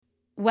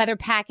Whether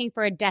packing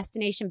for a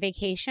destination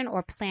vacation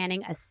or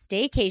planning a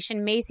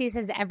staycation, Macy's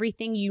has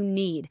everything you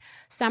need.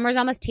 Summer's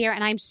almost here,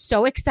 and I'm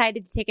so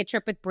excited to take a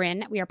trip with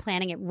Bryn. We are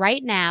planning it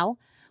right now.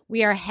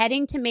 We are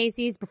heading to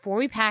Macy's before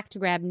we pack to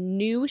grab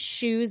new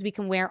shoes we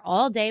can wear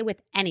all day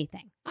with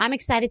anything. I'm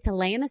excited to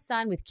lay in the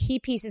sun with key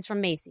pieces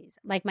from Macy's,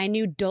 like my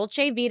new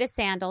Dolce Vita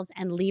sandals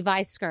and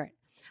Levi's skirt.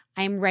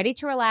 I am ready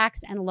to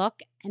relax and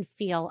look and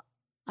feel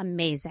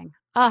amazing.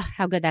 Oh,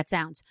 how good that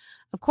sounds.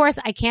 Of course,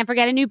 I can't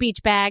forget a new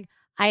beach bag.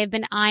 I have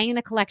been eyeing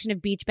the collection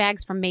of beach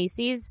bags from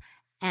Macy's,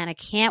 and I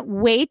can't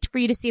wait for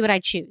you to see what I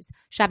choose.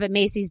 Shop at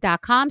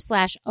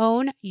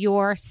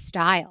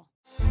Macys.com/ownyourstyle.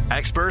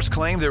 Experts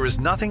claim there is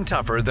nothing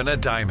tougher than a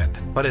diamond.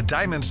 But at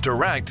Diamonds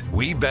Direct,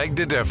 we beg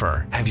to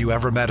differ. Have you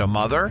ever met a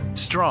mother?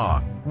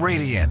 Strong,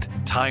 radiant,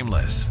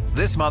 timeless.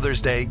 This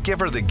Mother's Day, give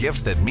her the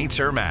gift that meets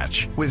her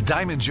match. With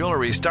diamond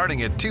jewelry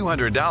starting at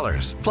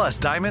 $200. Plus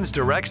Diamonds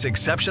Direct's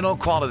exceptional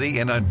quality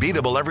and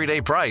unbeatable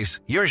everyday price,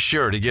 you're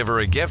sure to give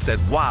her a gift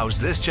that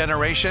wows this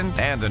generation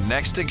and the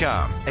next to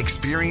come.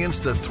 Experience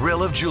the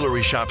thrill of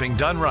jewelry shopping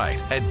done right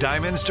at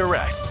Diamonds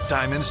Direct.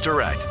 Diamonds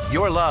Direct.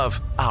 Your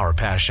love, our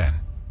passion.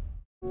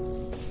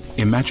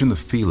 Imagine the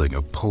feeling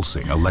of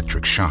pulsing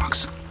electric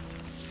shocks.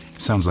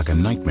 Sounds like a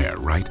nightmare,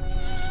 right?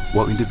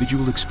 While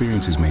individual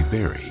experiences may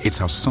vary, it's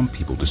how some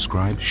people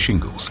describe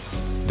shingles.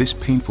 This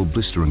painful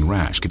blistering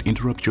rash could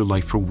interrupt your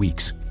life for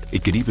weeks.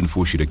 It could even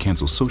force you to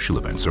cancel social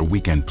events or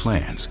weekend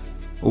plans.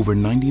 Over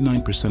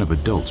 99% of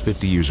adults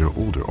 50 years or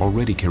older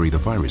already carry the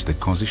virus that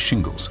causes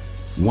shingles.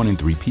 1 in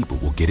 3 people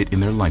will get it in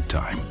their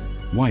lifetime.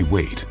 Why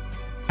wait?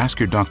 Ask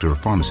your doctor or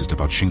pharmacist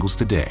about shingles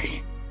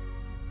today.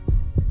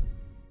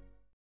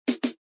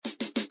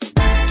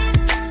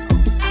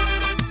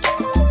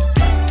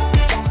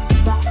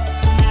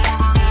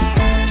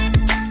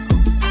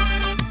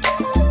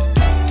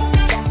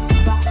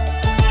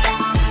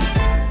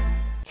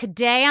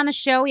 Today on the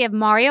show, we have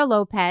Mario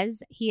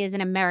Lopez. He is an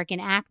American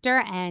actor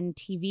and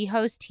TV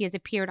host. He has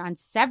appeared on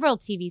several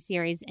TV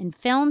series in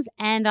films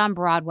and on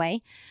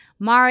Broadway.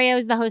 Mario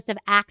is the host of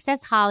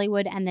Access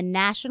Hollywood and the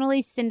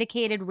nationally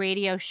syndicated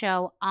radio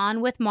show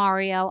On with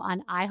Mario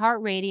on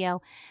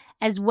iHeartRadio,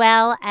 as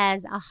well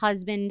as a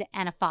husband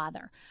and a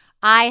father.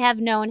 I have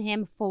known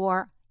him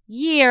for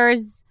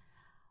years,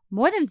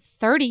 more than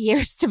 30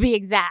 years to be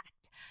exact.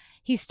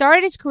 He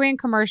started his career in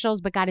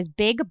commercials, but got his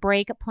big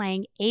break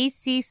playing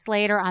A.C.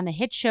 Slater on the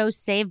hit show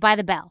Saved by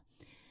the Bell.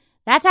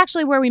 That's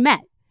actually where we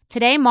met.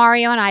 Today,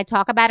 Mario and I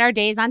talk about our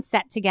days on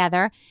set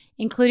together,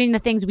 including the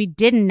things we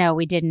didn't know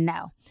we didn't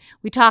know.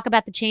 We talk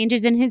about the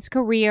changes in his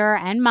career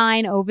and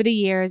mine over the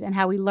years and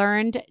how we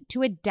learned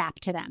to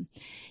adapt to them.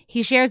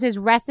 He shares his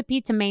recipe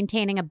to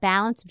maintaining a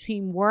balance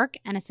between work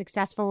and a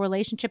successful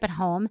relationship at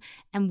home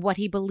and what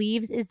he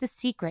believes is the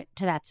secret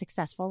to that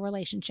successful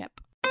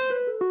relationship.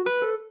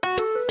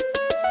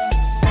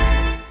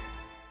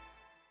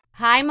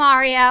 Hi,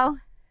 Mario.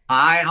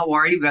 Hi, how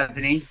are you,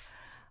 Bethany?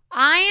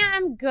 I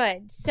am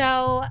good.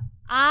 So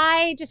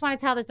I just want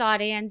to tell this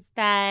audience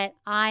that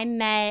I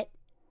met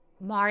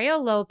Mario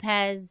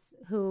Lopez,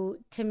 who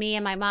to me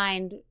in my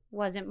mind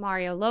wasn't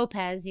Mario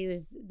Lopez. He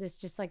was this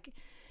just like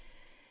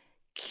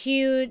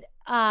cute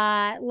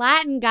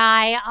Latin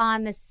guy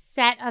on the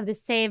set of the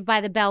Saved by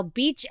the Bell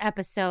beach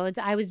episodes.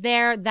 I was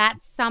there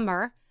that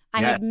summer.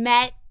 I had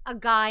met a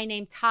guy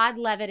named Todd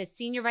Levitt, a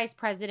senior vice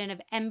president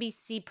of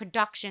NBC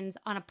Productions,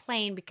 on a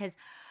plane because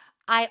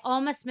I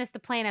almost missed the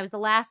plane. I was the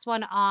last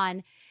one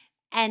on,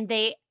 and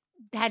they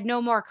had no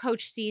more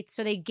coach seats,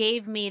 so they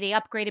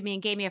upgraded me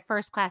and gave me a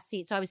first class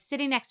seat. So I was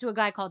sitting next to a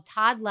guy called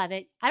Todd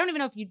Levitt. I don't even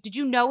know if did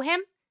you know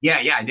him? Yeah,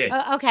 I did.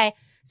 Okay.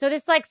 So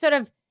this like sort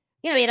of,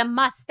 he had a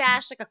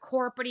mustache, like a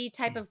corporate-y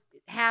type of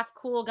half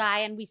cool guy,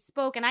 and we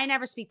spoke, and I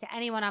never speak to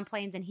anyone on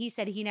planes, and he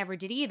said he never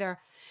did either.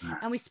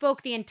 And we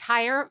spoke the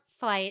entire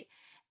flight.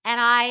 And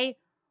I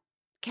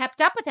kept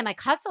up with him. I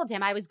hustled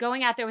him. I was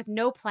going out there with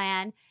no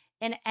plan.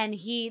 And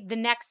the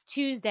next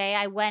Tuesday,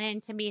 I went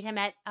in to meet him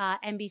at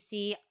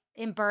NBC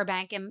in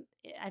Burbank. And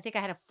I think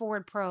I had a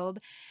Ford Probe.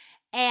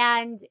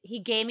 And he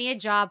gave me a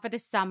job for the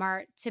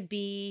summer to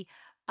be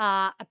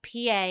a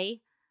PA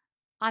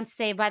on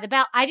Saved by the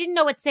Bell. I didn't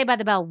know what Saved by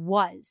the Bell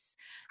was.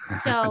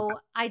 So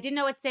I didn't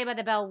know what Saved by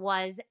the Bell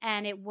was.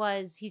 And it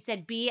was, he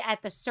said, be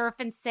at the Surf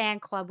and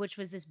Sand Club, which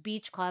was this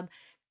beach club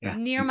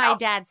near my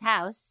dad's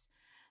house.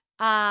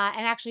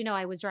 And actually, no,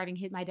 I was driving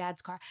my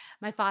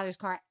father's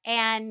car.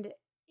 And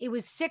it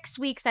was 6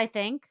 weeks, I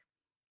think,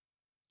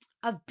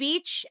 of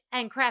beach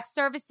and craft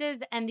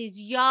services and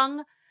these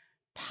young,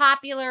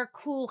 popular,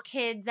 cool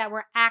kids that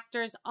were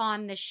actors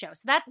on this show.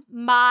 So that's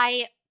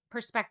my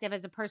perspective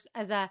as a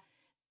PA,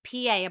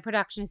 a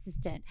production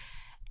assistant.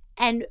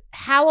 And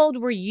how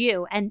old were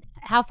you? And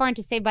how far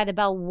into Saved by the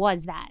Bell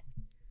was that?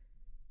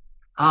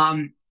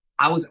 I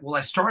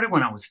started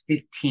when I was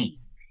 15.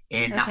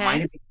 And that might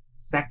have been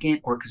second,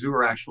 or because we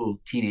were actual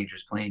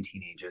teenagers playing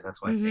teenagers.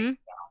 That's why I think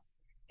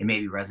it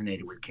maybe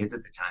resonated with kids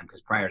at the time, because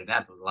prior to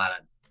that, there was a lot of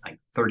like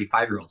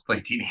 35-year-olds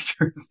playing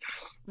teenagers.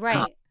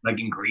 Right. Like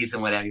in Grease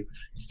and what have you.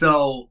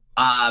 So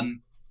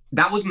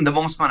that was the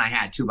most fun I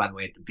had too, by the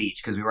way, at the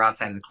beach, because we were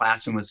outside of the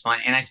classroom. It was fun.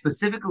 And I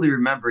specifically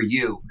remember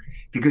you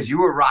because you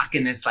were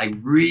rocking this like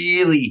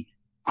really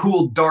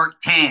cool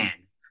dark tan,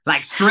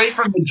 like straight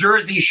from the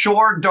Jersey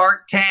Shore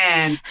dark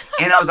tan.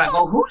 And I was like,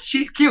 oh,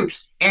 she's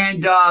cute.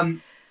 And,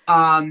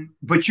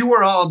 but you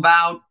were all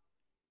about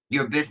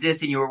your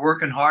business and you were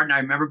working hard. And I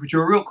remember, but you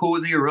were real cool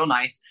with me. You were real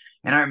nice.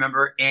 And I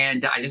remember, I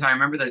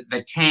remember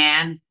the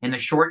tan and the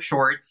short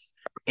shorts.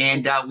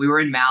 And we were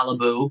in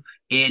Malibu,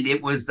 and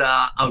it was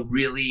a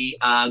really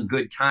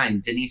good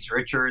time. Denise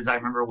Richards, I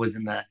remember, was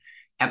in the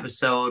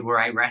episode where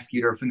I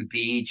rescued her from the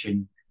beach.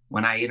 And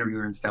when I interview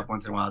her and stuff,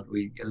 once in a while,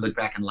 we look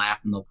back and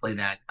laugh, and they'll play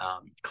that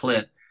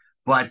clip.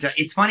 But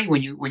it's funny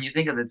when you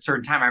think of that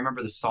certain time. I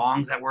remember the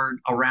songs that were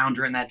around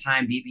during that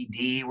time.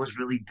 BBD was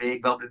really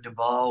big, Velvet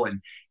DeVoe,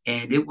 and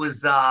it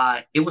was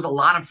a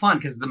lot of fun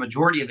because the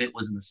majority of it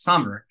was in the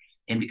summer,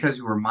 and because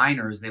we were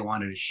minors, they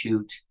wanted to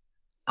shoot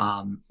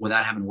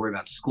without having to worry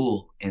about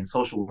school and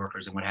social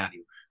workers and what have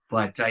you.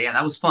 But yeah,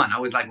 that was fun. I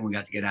always liked when we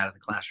got to get out of the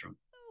classroom.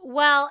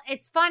 Well,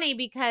 it's funny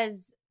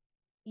because,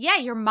 yeah,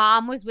 your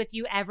mom was with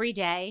you every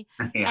day.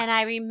 Yeah. And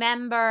I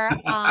remember.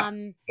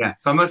 Yeah,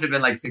 so I must have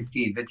been like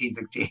 15,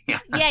 16.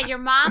 Yeah, your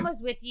mom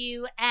was with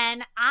you.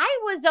 And I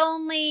was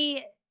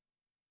only,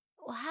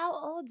 well, how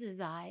old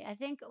is I? I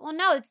think, well,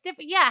 no, it's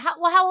different. Yeah.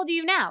 How old are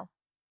you now?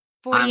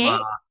 48?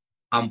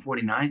 I'm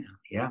 49 now.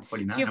 Yeah,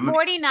 49. So you're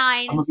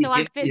 49. So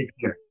I'm 50 this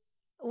year.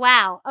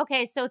 Wow.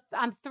 Okay. So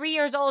I'm 3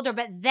 years older,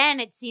 but then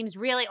it seems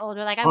really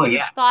older. Like I would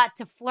have thought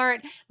to flirt.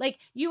 Like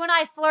you and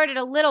I flirted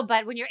a little,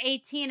 but when you're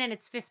 18 and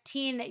it's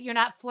 15, you're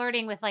not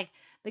flirting with like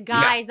the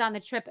guys on the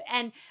trip.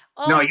 And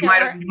also, no, you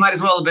might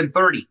as well have been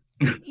 30.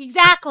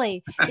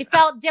 Exactly. It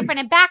felt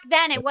different. And back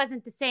then it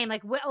wasn't the same.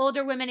 Like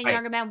older women and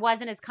younger men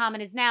wasn't as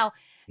common as now.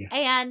 Yeah.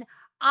 And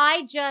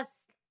I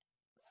just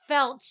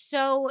felt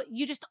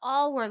you just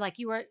all were like,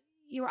 you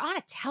were on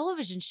a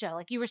television show.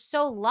 Like you were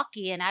so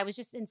lucky. And I was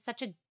just in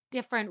such a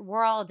different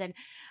world, and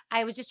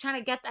I was just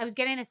trying to I was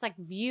getting this like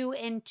view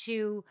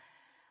into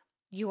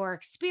your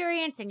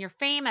experience and your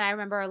fame. And I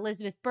remember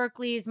Elizabeth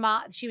Berkley's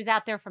mom, she was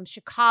out there from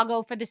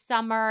Chicago for the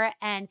summer,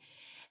 and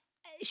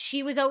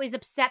she was always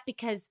upset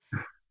because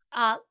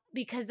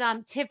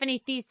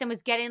Tiffany Thiessen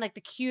was getting like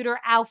the cuter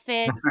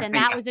outfits, and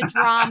that was a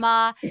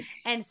drama,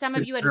 and some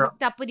of you had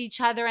hooked up with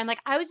each other, and like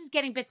I was just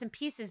getting bits and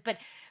pieces. But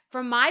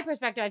from my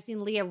perspective, I've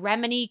seen Leah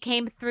Remini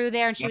came through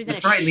there, and she was in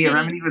that's right. Leah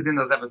Remini was in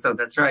those episodes.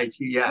 That's right.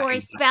 Tori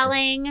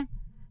Spelling.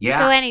 Yeah.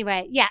 So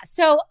anyway, yeah.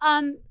 So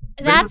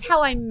that's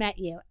how I met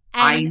you.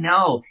 And I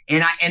know,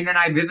 and then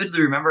I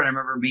vividly remember. And I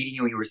remember meeting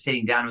you when you were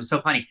sitting down. It was so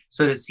funny.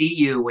 So to see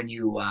you when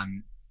you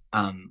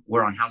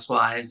were on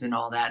Housewives and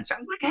all that, and so I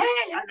was like,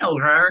 hey, I know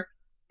her,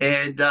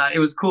 and it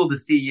was cool to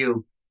see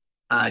you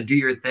do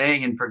your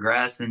thing and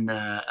progress and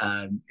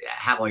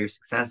have all your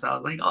success. I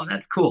was like, oh,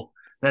 that's cool.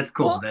 That's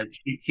cool. Well,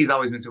 she's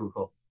always been super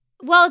cool.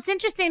 Well, it's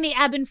interesting, the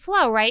ebb and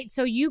flow, right?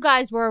 So you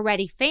guys were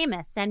already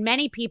famous, and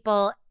many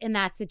people in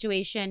that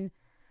situation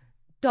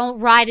don't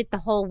ride it the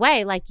whole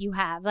way like you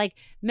have. Like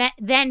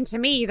then to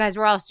me, you guys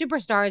were all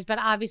superstars, but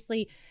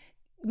obviously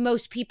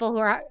most people who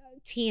are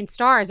teen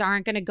stars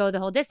aren't going to go the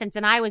whole distance.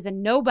 And I was a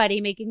nobody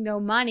making no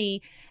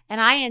money,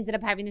 and I ended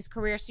up having this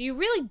career. So you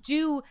really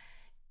do,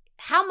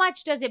 how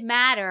much does it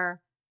matter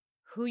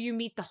who you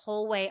meet the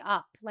whole way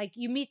up? Like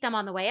you meet them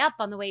on the way up,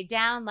 on the way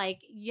down.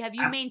 Like have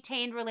you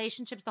maintained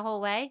relationships the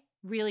whole way?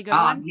 Really good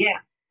ones? Yeah.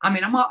 I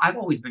mean, I've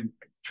always been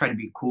trying to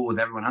be cool with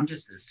everyone. I'm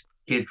just this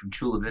kid from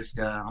Chula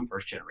Vista. I'm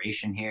first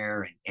generation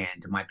here.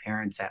 And my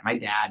my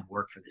dad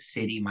worked for the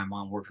city. My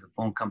mom worked for the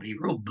phone company,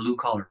 real blue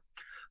collar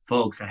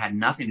folks that had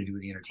nothing to do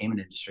with the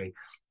entertainment industry.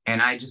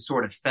 And I just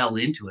sort of fell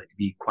into it, to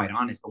be quite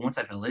honest. But once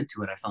I fell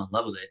into it, I fell in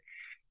love with it.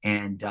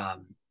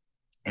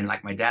 And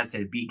like my dad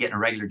said, be getting a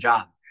regular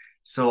job.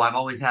 So I've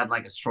always had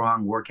like a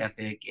strong work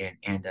ethic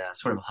and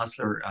sort of a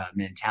hustler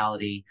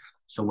mentality.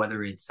 So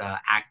whether it's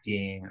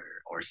acting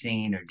or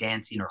singing or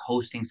dancing or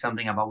hosting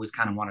something, I've always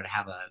kind of wanted to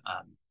have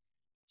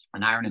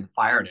an iron in the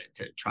fire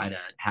to try to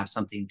have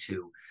something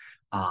to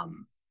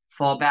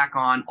fall back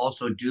on,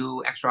 also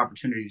do extra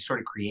opportunity to sort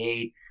of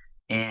create.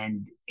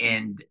 And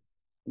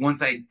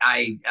once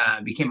I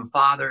became a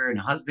father and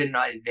a husband,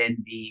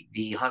 then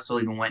the hustle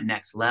even went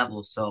next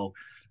level. So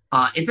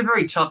it's a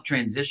very tough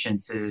transition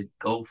to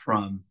go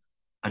from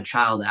a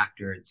child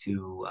actor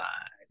to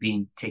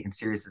being taken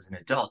serious as an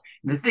adult.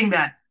 And the thing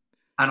that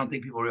I don't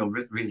think people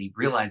really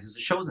realize is the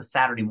show was a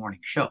Saturday morning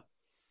show.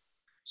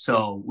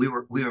 So we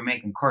were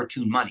making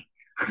cartoon money.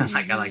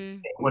 Like I like to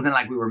say, it wasn't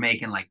like we were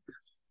making like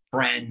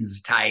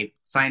Friends type,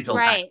 Seinfeld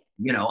type.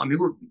 You know, I mean,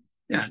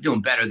 we're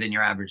doing better than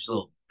your average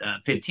little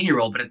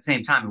 15-year-old, but at the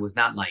same time, it was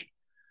not like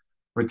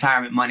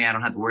retirement money. I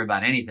don't have to worry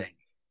about anything.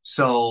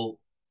 So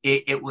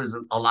it was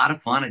a lot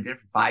of fun. I did it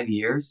for 5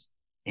 years,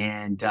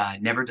 and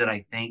never did I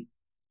think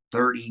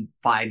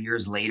 35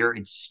 years later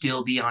it'd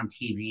still be on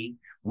TV.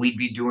 We'd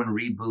be doing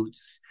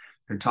reboots.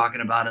 They're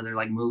talking about other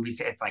like movies.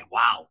 It's like,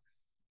 wow.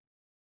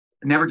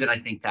 Never did I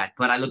think that,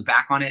 but I look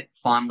back on it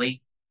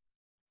fondly.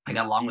 I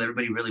got along with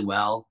everybody really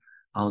well.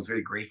 I was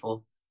very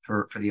grateful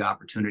for the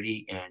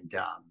opportunity, and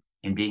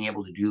and being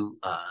able to do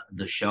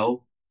the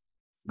show.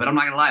 But I'm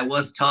not gonna lie, it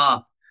was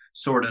tough,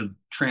 sort of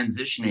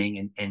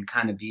transitioning and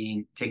kind of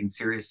being taken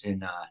serious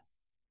in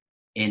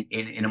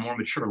a more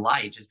mature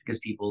light, just because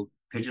people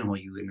pigeonhole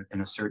you in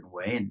a certain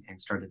way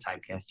and start to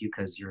typecast you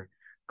because you're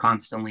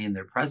constantly in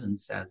their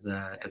presence as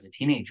a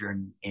teenager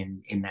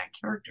in that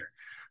character.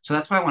 So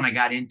that's why when I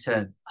got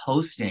into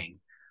hosting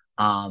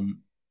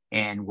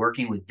and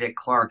working with Dick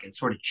Clark, it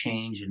sort of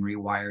changed and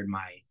rewired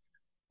my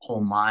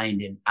whole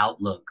mind and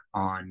outlook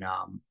on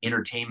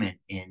entertainment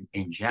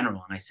in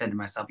general. And I said to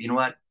myself, you know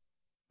what?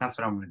 That's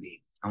what I want to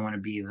be. I want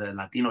to be the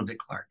Latino Dick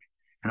Clark,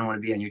 and I want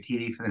to be on your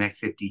TV for the next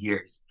 50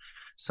 years.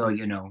 So,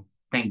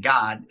 thank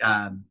God,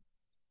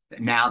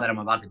 now that I'm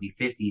about to be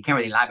 50, you can't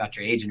really lie about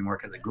your age anymore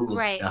because of Google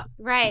and stuff.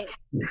 Right.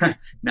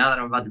 Now that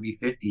I'm about to be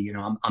 50,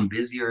 I'm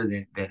busier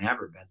than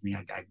ever, Bethany.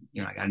 I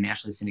got a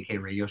nationally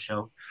syndicated radio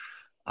show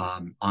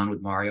on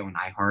with Mario and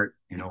iHeart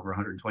in over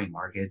 120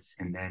 markets.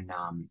 And then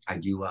I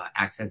do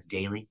Access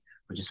Daily,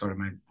 which is sort of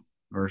my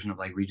version of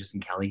like Regis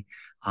and Kelly,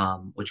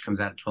 which comes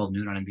out at 12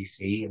 noon on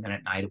NBC. And then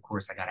at night, of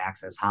course, I got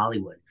Access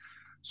Hollywood.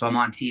 So I'm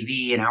on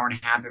TV an hour and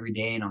a half every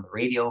day and on the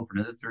radio for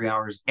another 3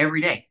 hours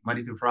every day,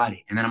 Monday through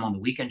Friday. And then I'm on the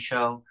weekend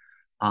show.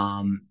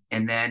 And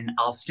then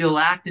I'll still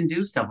act and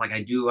do stuff. Like I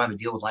have a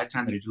deal with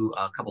Lifetime that I do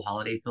a couple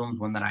holiday films,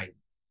 one that I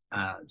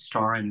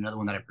star in, another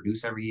one that I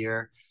produce every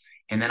year.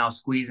 And then I'll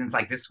squeeze in,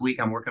 like this week,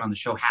 I'm working on the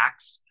show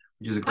Hacks,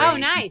 which is a great. Oh,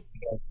 nice.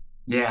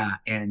 Yeah.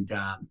 And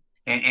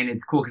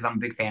it's cool because I'm a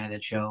big fan of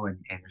that show and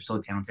they're so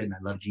talented. And I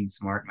love Jean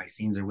Smart. My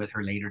scenes are with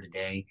her later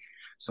today.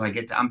 So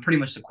I'm pretty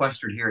much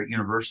sequestered here at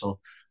Universal.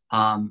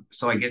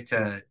 So I get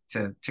to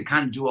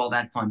kind of do all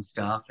that fun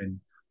stuff.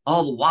 And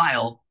all the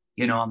while,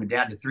 I'm a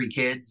dad to 3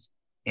 kids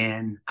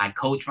and I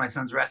coach my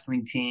son's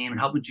wrestling team and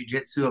help with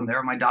jujitsu. I'm there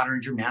with my daughter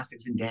in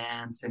gymnastics and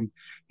dance. And,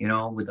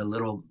 with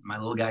my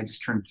little guy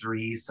just turned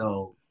 3.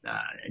 So,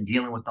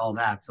 dealing with all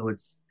that. So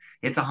it's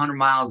 100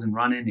 miles and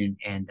running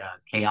and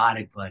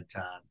chaotic, but,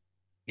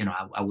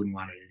 I wouldn't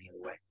want it any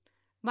other way.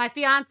 My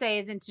fiance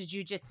is into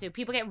jujitsu.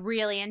 People get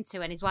really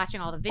into it. He's watching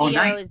all the videos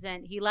nice.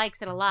 And he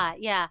likes it a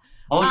lot. Yeah.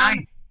 Oh,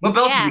 nice. What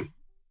belt is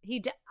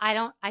he? I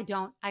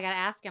gotta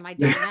ask him. I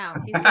don't know.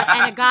 He's got,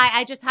 and a guy,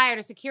 I just hired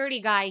a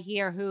security guy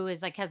here who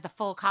is like, has the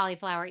full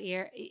cauliflower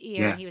ear.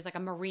 Yeah. And he was like a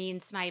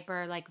Marine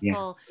sniper,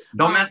 full.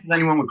 Don't mess with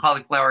anyone with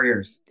cauliflower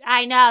ears.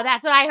 I know.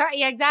 That's what I heard.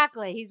 Yeah,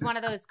 exactly. He's one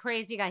of those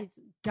crazy guys,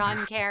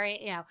 gun carry,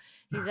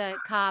 he's a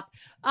cop.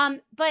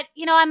 But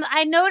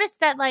I noticed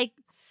that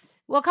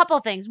a couple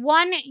of things.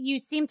 One, you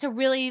seem to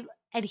really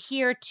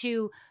adhere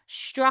to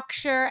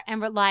structure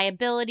and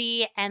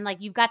reliability, and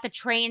you've got the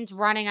trains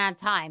running on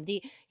time.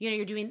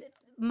 You're doing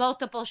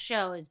multiple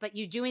shows, but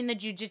you're doing the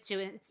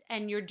jujitsu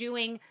and you're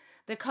doing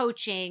the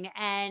coaching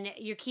and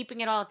you're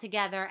keeping it all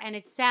together. And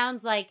it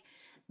sounds like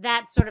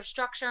that sort of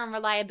structure and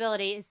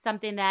reliability is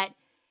something that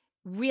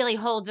really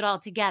holds it all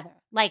together.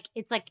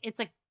 It's like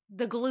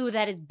the glue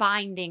that is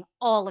binding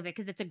all of it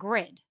because it's a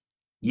grid.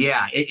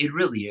 Yeah, it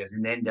really is.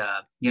 And then,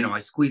 I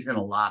squeeze in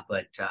a lot,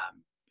 but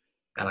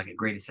got a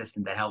great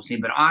assistant that helps me.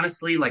 But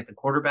honestly, the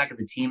quarterback of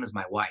the team is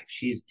my wife.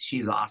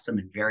 She's awesome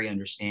and very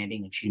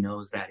understanding. And she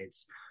knows that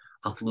it's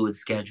a fluid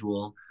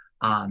schedule.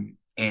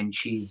 And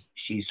she's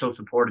so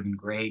supportive and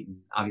great. And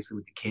obviously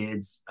with the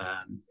kids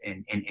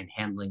and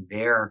handling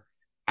their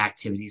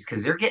activities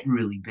because they're getting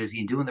really busy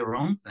and doing their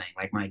own thing.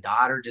 Like my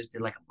daughter just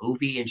did a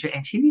movie and she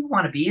didn't even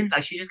want to be in.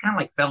 She just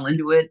kind of fell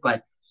into it.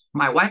 But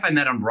my wife I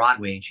met on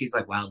Broadway and she's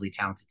wildly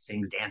talented,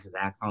 sings, dances,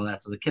 acts, all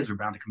that. So the kids were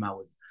bound to come out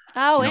with.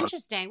 Oh,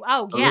 interesting.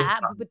 Oh, yeah.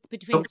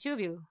 Between the two of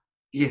you.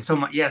 Yeah. So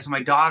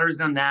my daughter's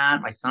done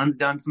that. My son's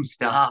done some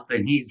stuff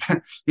and he's, and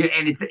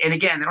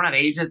again, they don't have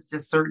age. It's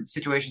just certain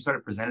situations sort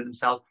of presented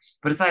themselves.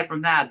 But aside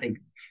from that,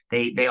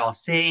 they all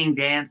sing,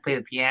 dance, play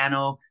the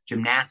piano,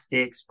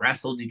 gymnastics,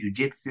 wrestle, do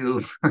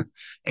jujitsu,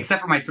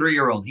 except for my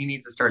 3-year-old. He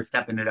needs to start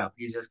stepping it up.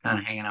 He's just kind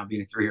of hanging out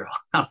being a 3-year-old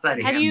outside of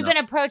him. Have you been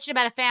approached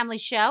about a family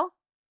show?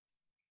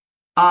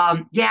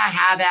 Yeah, I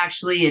have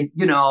actually. And,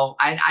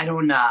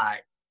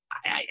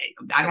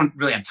 I don't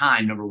really have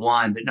time, number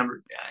one,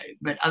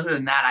 but other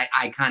than that,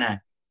 I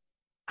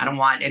don't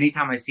want,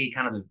 anytime I see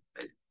kind of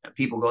the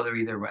people go there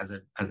either as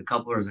a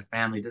couple or as a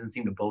family, it doesn't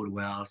seem to bode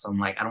well. So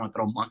I'm I don't want to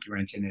throw a monkey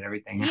wrench in it,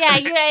 everything. Yeah,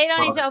 you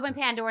don't need to open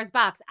Pandora's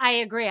box. I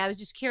agree. I was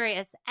just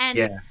curious.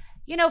 And,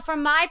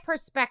 from my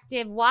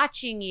perspective,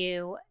 watching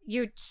you,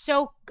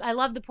 I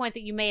love the point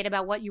that you made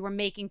about what you were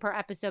making per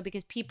episode,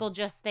 because people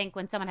just think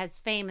when someone has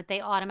fame that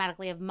they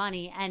automatically have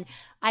money. And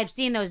I've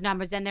seen those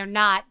numbers and they're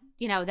not,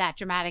 that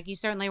dramatic. You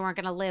certainly weren't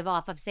going to live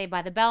off of Saved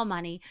by the Bell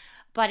money,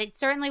 but it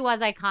certainly was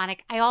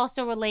iconic. I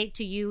also relate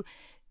to you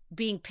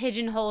being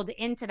pigeonholed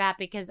into that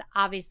because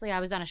obviously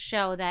I was on a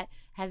show that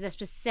has a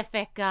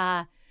specific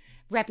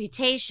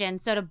reputation.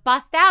 So to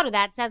bust out of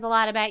that says a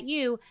lot about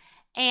you.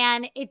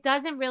 And it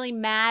doesn't really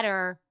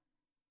matter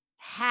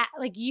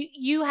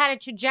you had a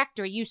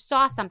trajectory, you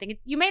saw something.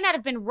 You may not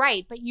have been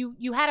right, but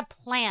you had a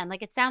plan.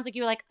 It sounds like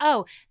you were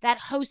oh, that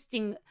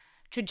hosting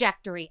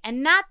trajectory.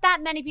 And not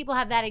that many people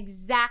have that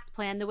exact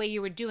plan the way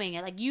you were doing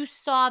it. Like you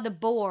saw the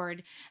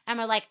board and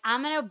were like,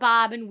 I'm going to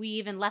bob and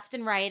weave and left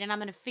and right, and I'm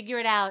going to figure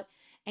it out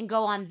and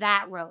go on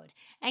that road.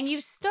 And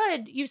you've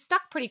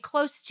stuck pretty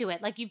close to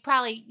it. Like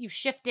you've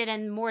shifted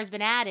and more has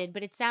been added,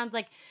 but it sounds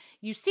like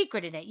you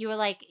secreted it. You were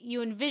like,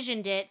 you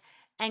envisioned it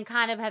and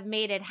kind of have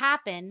made it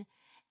happen.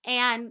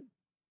 And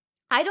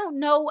I don't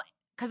know,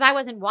 because I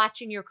wasn't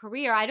watching your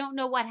career, I don't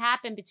know what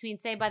happened between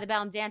Saved by the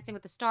Bell and Dancing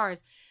with the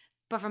Stars.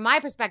 But from my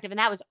perspective, and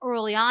that was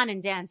early on in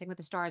Dancing with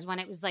the Stars when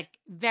it was like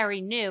very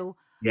new.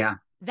 Yeah.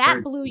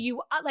 That blew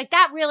you up. Like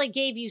that really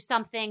gave you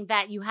something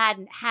that you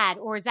hadn't had,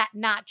 or is that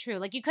not true?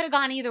 Like you could have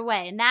gone either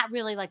way, and that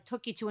really like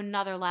took you to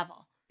another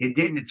level. It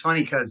didn't. It's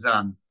funny because,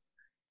 prior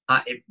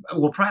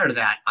to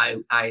that,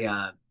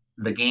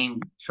 the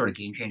game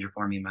changer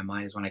for me in my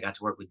mind is when I got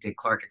to work with Dick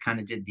Clark. I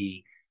kind of did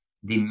the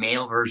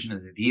male version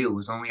of The View. It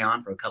was only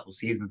on for a couple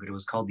seasons, but it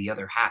was called The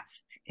Other Half,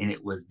 and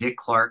it was Dick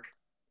Clark,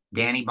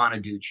 Danny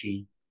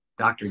Bonaducci,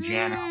 Dr.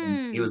 Jan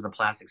Adams. He was the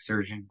plastic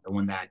surgeon, the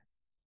one that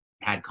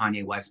had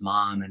Kanye West's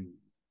mom, and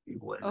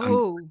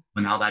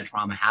when all that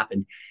drama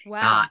happened.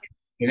 Wow.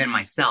 And then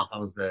myself, I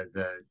was the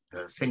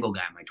single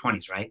guy in my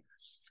 20s, right?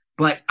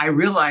 But I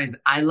realized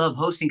I love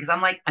hosting because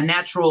I'm like a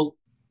natural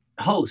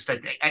host.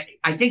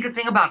 I think the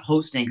thing about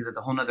hosting, because it's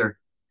a whole nother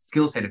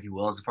skill set, if you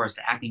will, as far as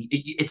to acting,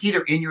 it's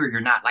either in you or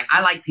you're not. Like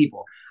I like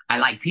people. I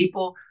like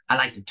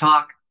to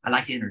talk. I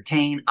like to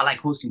entertain. I like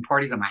hosting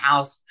parties at my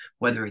house,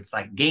 whether it's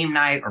like game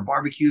night or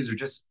barbecues or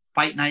just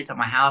fight nights at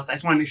my house. I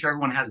just want to make sure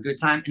everyone has a good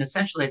time. And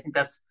essentially, I think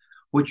that's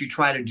what you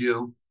try to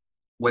do,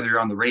 whether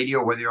you're on the radio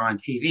or whether you're on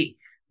TV.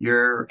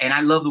 And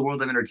I love the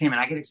world of entertainment.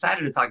 I get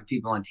excited to talk to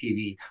people on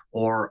TV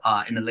or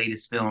in the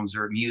latest films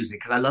or music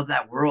because I love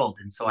that world.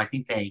 And so I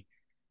think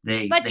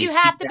But you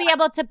have to be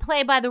able to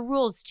play by the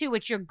rules too,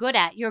 which you're good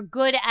at. You're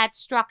good at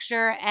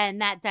structure and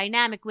that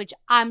dynamic, which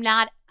I'm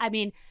not. I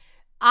mean,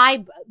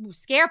 I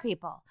scare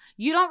people.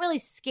 You don't really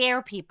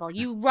scare people.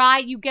 You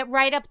get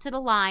right up to the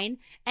line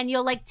and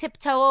you'll like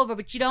tiptoe over,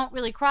 but you don't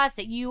really cross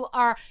it. You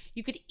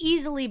could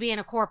easily be in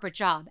a corporate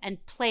job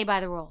and play by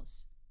the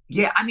rules.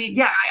 Yeah, I mean,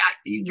 yeah,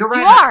 you're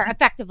right. You are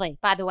effectively,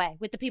 by the way,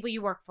 with the people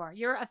you work for.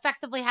 You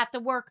effectively have to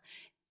work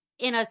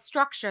in a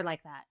structure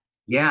like that.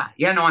 Yeah.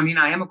 No, I mean,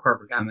 I am a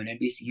corporate guy. I'm an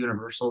NBC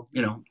Universal,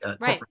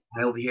 corporate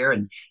guy over here.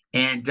 And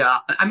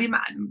I mean,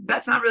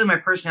 that's not really my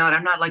personality.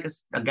 I'm not like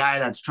a guy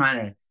that's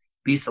trying to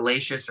be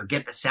salacious or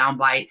get the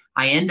soundbite.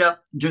 I end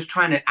up just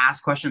trying to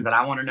ask questions that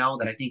I want to know,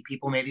 that I think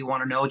people maybe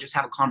want to know, just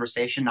have a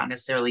conversation, not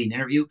necessarily an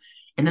interview.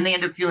 And then they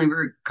end up feeling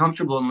very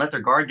comfortable and let their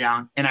guard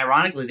down. And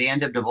ironically, they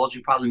end up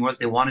divulging probably more than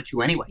they wanted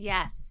to anyway.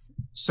 Yes.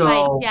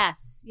 So,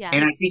 yes.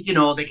 And I think,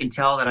 they can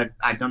tell that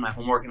I've done my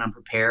homework and I'm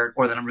prepared,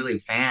 or that I'm really a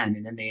fan.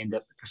 And then they end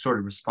up sort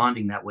of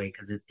responding that way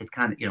because it's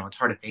kind of, it's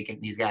hard to fake it.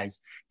 And these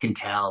guys can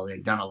tell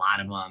they've done a lot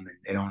of them and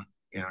they don't,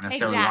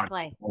 necessarily want it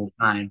the whole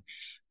time.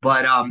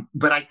 But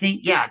I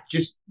think,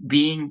 just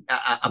being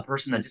a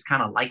person that just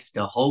kind of likes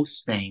to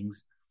host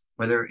things,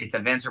 whether it's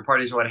events or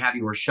parties or what have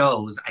you, or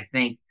shows, I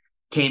think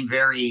came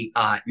very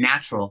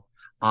natural.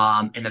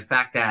 And the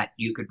fact that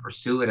you could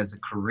pursue it as a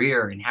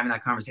career and having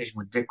that conversation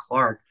with Dick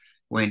Clark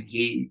when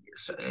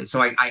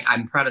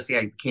I'm proud to say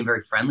I became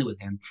very friendly with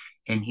him.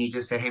 And he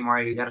just said, hey,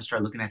 Mario, you got to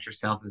start looking at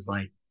yourself as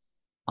like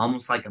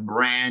almost like a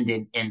brand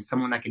and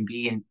someone that can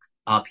be in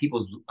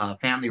people's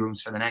family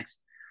rooms for the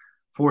next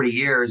 40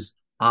 years.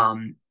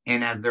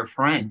 And as their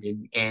friend,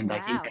 and wow. I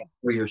think that's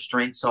where your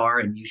strengths are,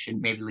 and you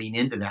should maybe lean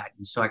into that.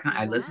 And so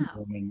I listened to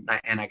him,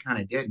 and I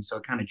kind of did, and so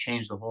it kind of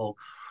changed the whole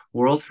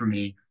world for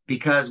me.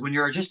 Because when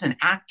you're just an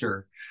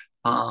actor,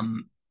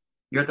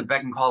 you're at the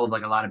beck and call of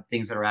like a lot of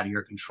things that are out of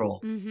your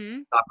control. Mm-hmm.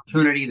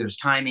 Opportunity, there's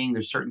timing,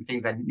 there's certain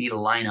things that need to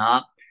line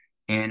up,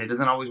 and it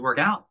doesn't always work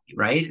out,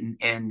 right?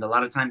 And a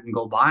lot of time can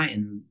go by,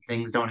 and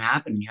things don't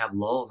happen, and you have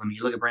lulls. I mean,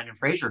 you look at Brendan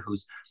Fraser,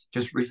 who's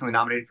just recently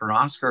nominated for an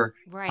Oscar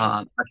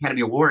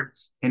Academy Award.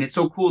 And it's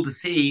so cool to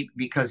see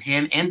because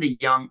him and the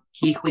young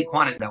Ke Huy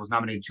Quan that was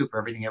nominated too for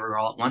Everything Everywhere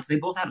All at Once, they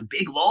both had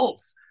big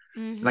lulls,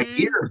 like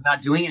years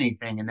not doing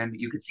anything. And then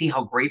you could see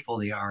how grateful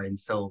they are. And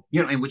so,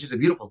 and which is a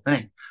beautiful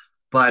thing.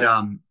 But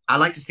I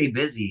like to stay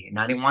busy, and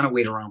I didn't want to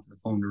wait around for the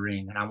phone to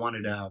ring. And I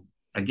wanted to,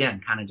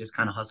 again, kind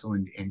of hustle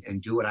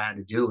and do what I had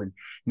to do and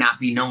not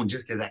be known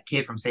just as that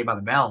kid from Saved by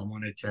the Bell. I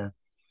wanted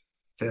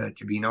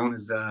to be known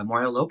as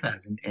Mario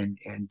Lopez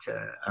and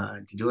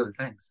to do other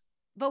things.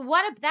 But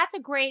that's a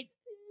great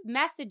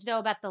message though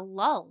about the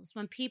lulls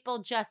when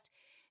people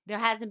there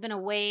hasn't been a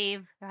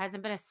wave, there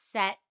hasn't been a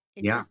set,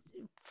 it's just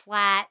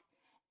flat.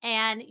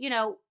 And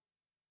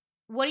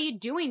what are you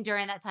doing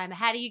during that time?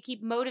 How do you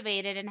keep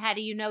motivated, and how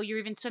do you know you're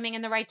even swimming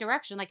in the right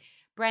direction? Like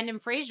Brendan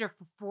Fraser,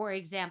 for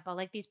example,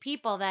 like these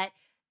people that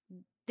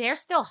they're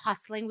still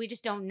hustling, we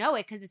just don't know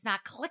it because it's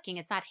not clicking,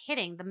 it's not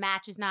hitting, the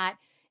match is not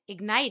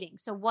igniting.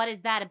 So what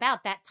is that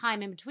about, that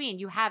time in between?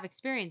 You have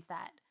experienced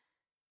that.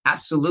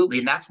 Absolutely.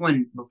 And that's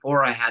when,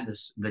 before I had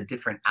the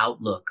different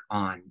outlook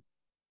on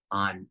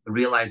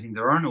realizing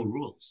there are no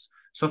rules.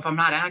 So if I'm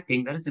not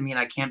acting, that doesn't mean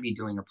I can't be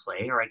doing a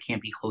play, or I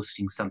can't be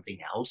hosting something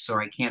else,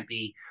 or I can't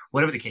be,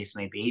 whatever the case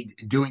may be,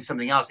 doing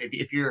something else.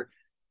 If you're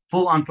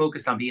full on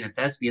focused on being a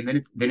thespian,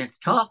 then it's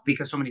tough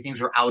because so many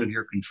things are out of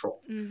your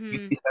control. You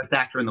can be the best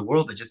actor in the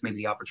world, but just maybe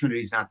the opportunity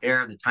is not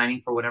there, the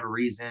timing for whatever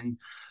reason.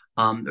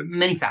 There are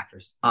many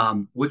factors,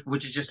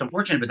 which is just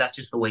unfortunate, but that's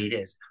just the way it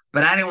is.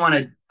 But I didn't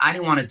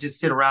want to just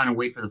sit around and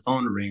wait for the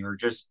phone to ring, or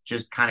just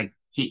kind of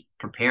keep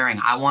preparing.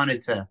 I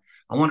wanted to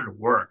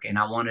work, and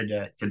I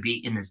wanted to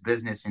be in this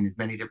business in as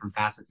many different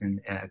facets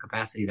and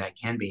capacity that I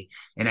can be.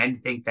 And I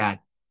didn't think that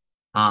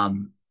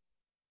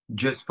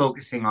just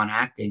focusing on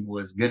acting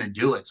was going to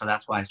do it. So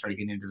that's why I started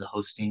getting into the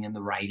hosting and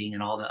the writing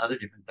and all the other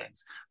different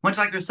things, much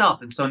like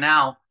yourself. And so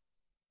now,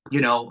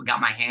 got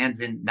my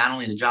hands in not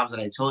only the jobs that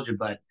I told you,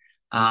 but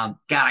God,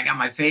 I got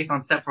my face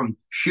on set, from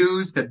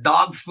shoes to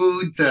dog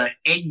food to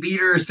egg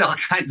beaters to all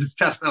kinds of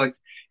stuff. So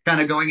it's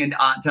kind of going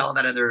into all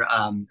that other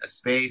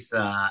space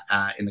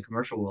in the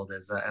commercial world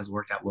has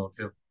worked out well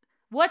too.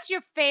 What's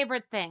your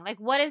favorite thing? Like,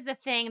 what is the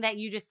thing that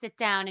you just sit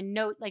down and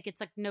note, like,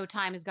 it's like no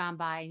time has gone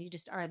by and you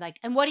just are like,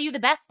 and what are you the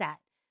best at?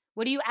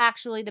 What are you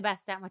actually the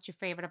best at? What's your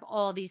favorite of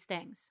all these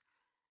things?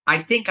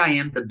 I think I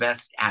am the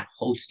best at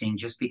hosting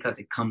just because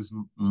it comes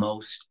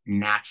most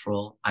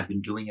natural. I've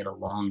been doing it a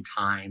long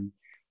time,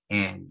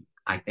 and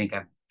I think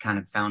I've kind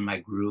of found my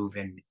groove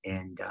and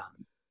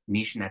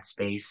niche in that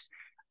space.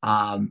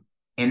 And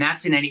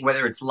that's in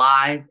whether it's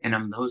live and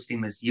I'm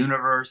hosting Miss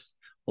Universe,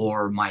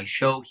 or my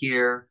show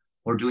here,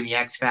 or doing the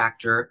X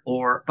Factor,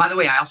 or, by the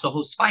way, I also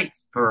host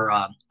fights for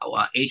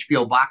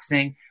HBO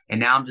boxing, and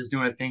now I'm just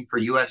doing a thing for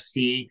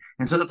UFC.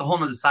 And so that's a whole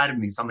nother side of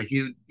me. So I'm a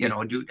huge,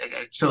 dude.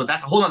 So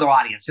that's a whole other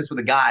audience just with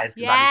the guys.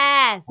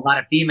 Yes. A lot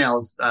of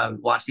females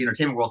watch the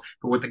entertainment world,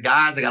 but with the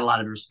guys, I got a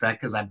lot of respect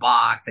because I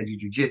box, I do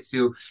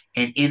jujitsu,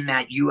 and in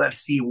that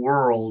UFC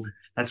world,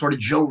 that sort of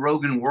Joe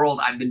Rogan world,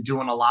 I've been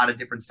doing a lot of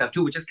different stuff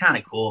too, which is kind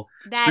of cool.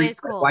 That is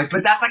cool.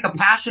 But that's like a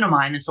passion of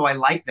mine, and so I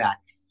like that.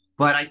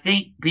 But I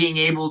think being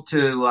able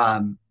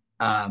to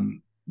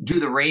do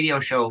the radio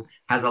show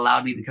has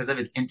allowed me, because of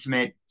its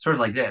intimate, sort of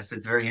like this,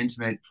 it's a very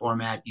intimate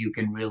format. You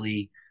can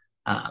really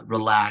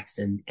relax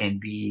and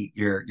be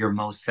your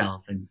most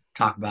self and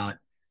talk about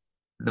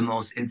the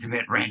most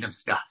intimate, random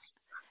stuff.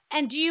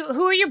 And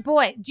who are your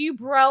boys? Do you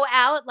bro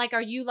out? Like,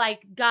 are you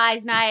like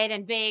guys' night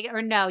and vague,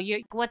 or no?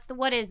 What's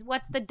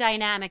the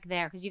dynamic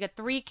there? Because you got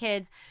 3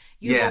 kids,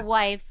 you have a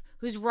wife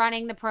who's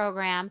running the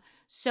program.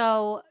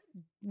 So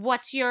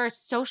what's your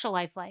social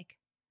life like?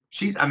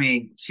 She's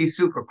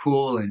super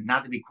cool, and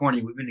not to be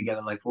corny, we've been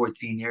together like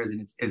 14 years, and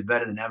it's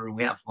better than ever. And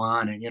we have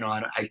fun, and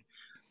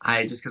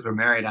I just because we're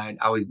married, I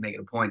always make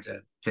it a point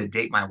to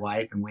date my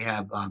wife, and we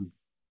have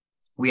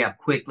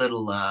quick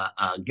little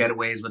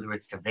getaways, whether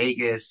it's to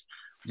Vegas,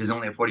 which is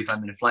only a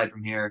 45-minute flight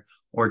from here,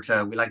 or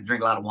we like to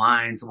drink a lot of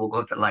wine, so we'll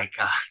go up to like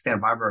Santa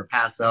Barbara or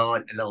Paso,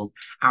 and a little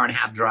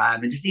hour-and-a-half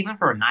drive, and just even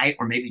for a night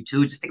or maybe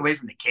 2, just take away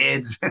from the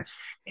kids,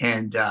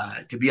 and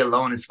to be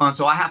alone is fun.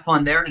 So I have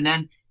fun there, and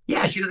then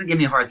she doesn't give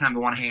me a hard time to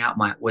want to hang out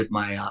with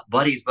my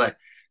buddies, but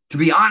to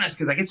be honest,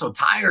 because I get so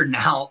tired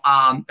now,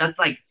 that's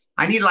like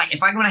I need, like,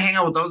 if I'm going to hang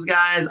out with those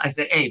guys, I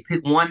say, hey,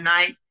 pick one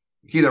night.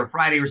 It's either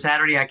Friday or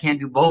Saturday. I can't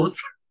do both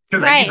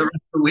because I need the rest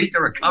of the week to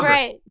recover.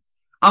 Right.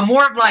 I'm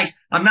more of like,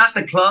 I'm not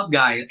the club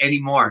guy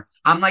anymore.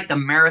 I'm like the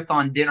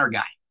marathon dinner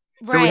guy.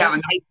 So we have a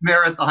nice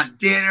marathon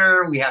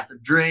dinner. We have some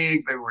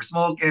drinks. Maybe we're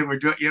smoking. We're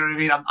doing, you know what I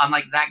mean? I'm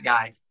like that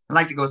guy. I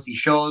like to go see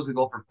shows. We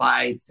go for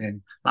fights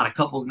and a lot of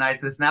couples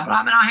nights, this and that. But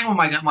I'll hang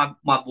with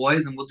my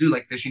boys, and we'll do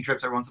like fishing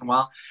trips every once in a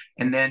while.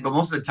 But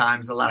most of the time,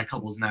 it's a lot of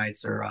couples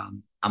nights, or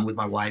I'm with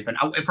my wife. And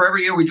for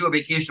every year we do a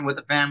vacation with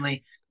the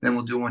family, then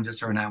we'll do one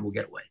just her and I, and we'll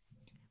get away.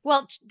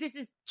 Well, this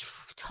is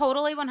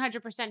totally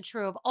 100%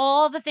 true. Of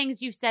all the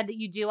things you've said that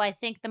you do, I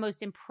think the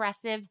most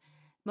impressive,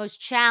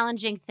 most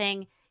challenging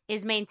thing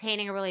is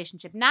maintaining a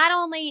relationship. Not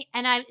only,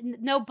 and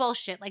no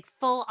bullshit, like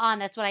full on.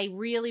 That's what I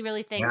really,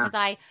 really think, because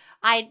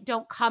I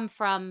don't come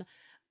from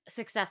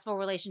successful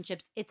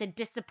relationships. It's a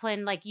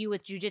discipline like you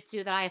with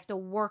jujitsu that I have to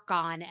work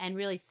on and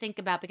really think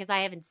about, because I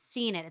haven't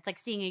seen it. It's like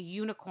seeing a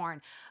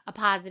unicorn, a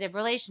positive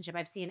relationship.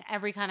 I've seen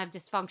every kind of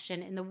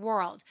dysfunction in the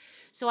world.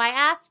 So I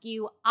ask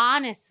you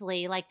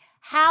honestly, like,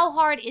 how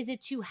hard is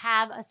it to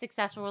have a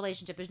successful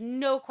relationship? There's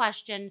no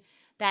question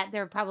that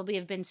there probably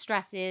have been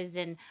stresses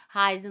and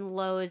highs and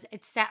lows.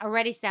 It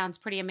already sounds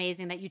pretty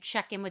amazing that you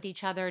check in with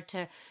each other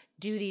to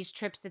do these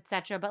trips,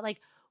 etc. But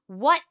like,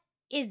 what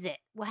is it?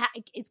 Well,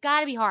 it's got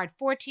to be hard.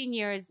 14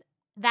 years,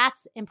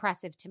 that's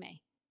impressive to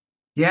me.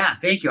 Yeah,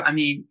 thank you. I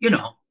mean,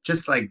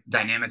 just like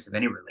dynamics of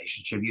any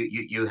relationship,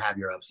 you have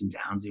your ups and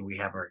downs, and we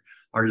have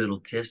our little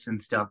tiffs and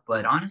stuff.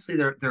 But honestly,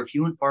 they're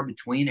few and far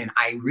between. And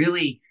I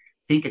really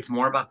think it's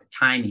more about the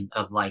timing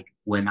of like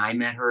when I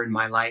met her in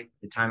my life,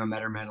 the time I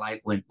met her in my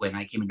life, when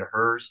I came into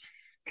hers.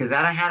 Because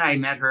I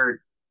met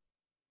her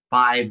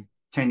 5-10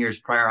 years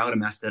prior, I would have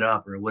messed it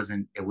up, or it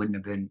wouldn't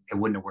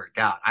have worked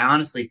out. I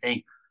honestly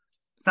think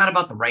it's not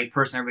about the right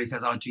person. Everybody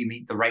says, oh, until you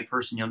meet the right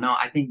person, you'll know.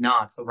 I think, no,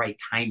 it's the right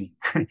timing.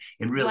 It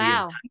really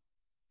is.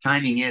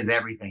 Timing is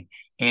everything.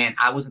 And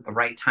I was at the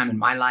right time in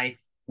my life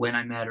when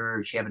I met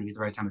her. She happened to be at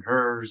the right time at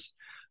hers.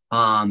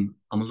 I'm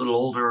a little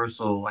older,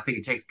 so I think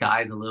it takes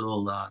guys a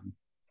little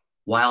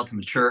while to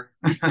mature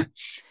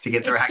to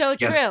get their It's act so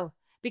together. true.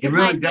 Because It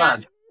really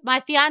does. my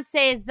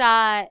fiance is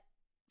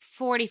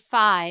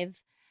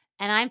 45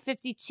 and I'm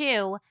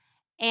 52.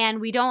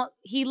 And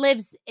he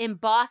lives in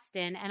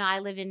Boston and I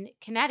live in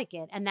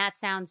Connecticut. And that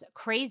sounds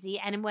crazy.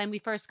 And when we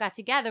first got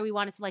together, we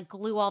wanted to like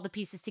glue all the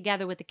pieces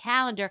together with the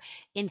calendar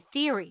in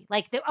theory.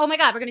 Like, oh my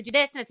God, we're going to do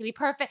this and it's going to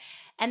be perfect.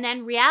 And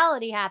then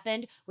reality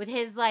happened with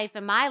his life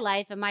and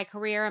my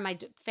career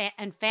and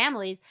and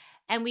families.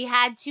 And we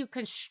had to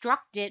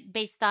construct it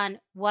based on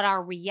what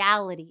our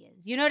reality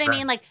is. You know what I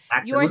mean? Like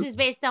yours is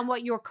based on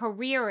what your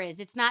career is.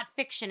 It's not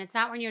fiction. It's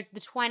not when you're the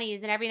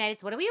 20s and every night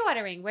it's what are we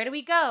ordering? Where do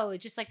we go?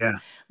 It's just like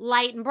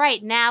light and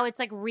bright. Now it's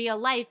like real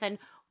life. And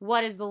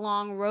what does the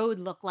long road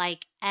look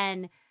like?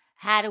 And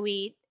how do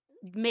we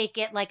make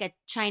it like a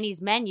Chinese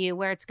menu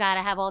where it's got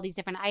to have all these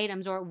different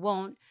items or it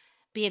won't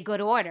be a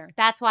good order?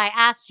 That's why I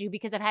asked you,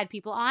 because I've had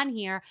people on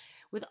here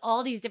with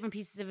all these different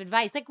pieces of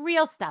advice, like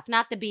real stuff,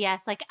 not the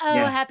BS, like,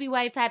 happy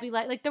wife, happy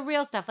life, like the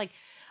real stuff. Like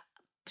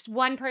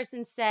one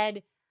person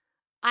said,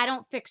 I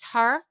don't fix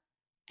her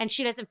and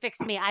she doesn't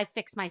fix me. I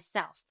fix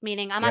myself,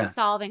 meaning I'm not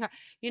solving her.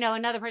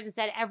 Another person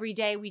said every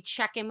day we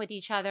check in with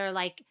each other,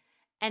 like,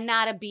 and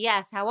not a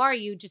BS. How are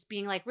you? Just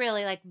being like,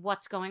 really, like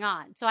what's going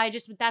on? So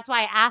that's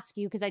why I ask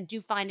you, because I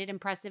do find it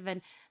impressive,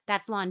 and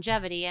that's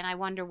longevity. And I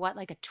wonder what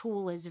like a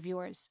tool is of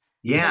yours.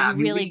 Yeah,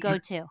 really go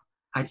to.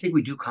 I think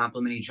we do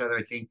complement each other.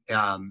 I think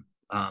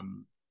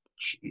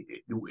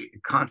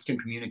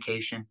constant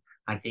communication,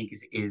 I think,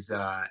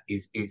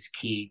 is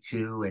key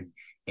too.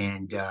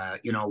 And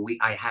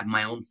I have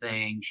my own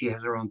thing. She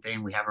has her own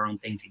thing. We have our own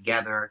thing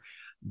together.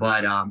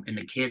 But and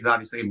the kids,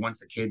 obviously, once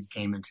the kids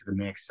came into the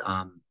mix,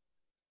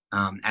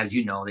 as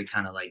you know, they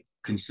kind of like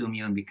consume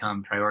you and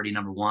become priority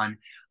number one.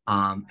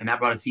 And that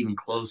brought us even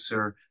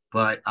closer.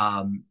 But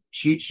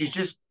she's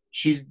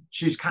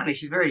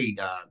very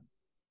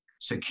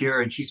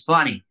secure, and she's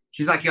funny.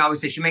 She's like you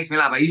always say, she makes me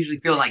laugh. I usually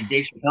feel like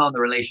Dave Chappelle in the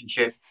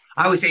relationship.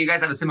 I always say you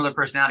guys have a similar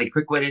personality,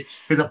 quick-witted,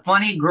 because a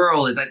funny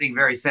girl is, I think,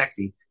 very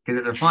sexy, because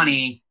if they're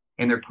funny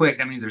and they're quick,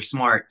 that means they're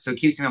smart. So it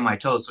keeps me on my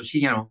toes. So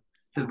she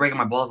was breaking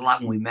my balls a lot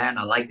when we met, and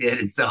I liked it.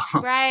 And so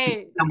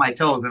she's on my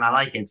toes, and I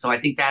like it. So I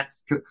think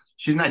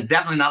she's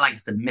definitely not like a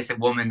submissive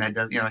woman that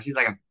does, she's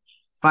like a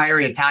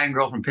fiery Italian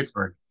girl from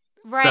Pittsburgh.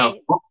 Right. So,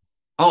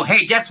 oh,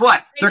 hey, guess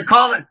what? They're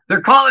calling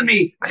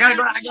me. I gotta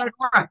go.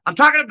 I'm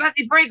talking to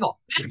Bethany Frankel.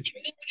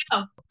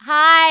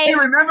 Hi. Hey,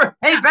 remember?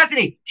 Hey,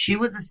 Bethany. She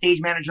was the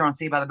stage manager on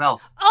Saved by the Bell.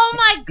 Oh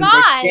my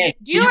God.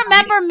 Do you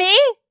remember me?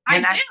 I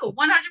do,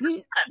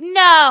 100%.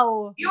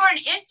 No. You were an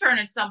intern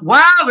at some point.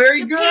 Wow,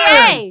 very good.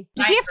 PA.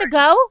 Does he have to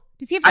go?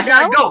 I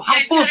gotta go.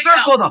 I'm full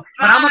circle though.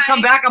 But I'm gonna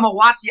come back. I'm gonna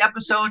watch the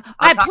episode. All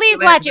right, please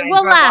watch it.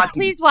 We'll laugh.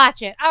 Please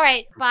watch it. All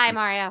right. Bye,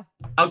 Mario.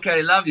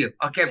 Okay, love you.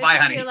 Okay, bye,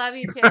 honey. I love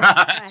you too.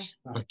 Bye.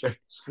 Okay.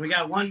 We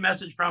got one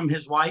message from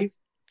his wife.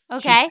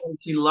 Okay.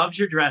 She loves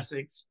your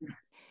dressings,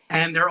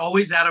 and they're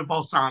always out of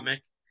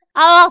balsamic.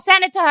 I'll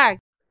send it to her.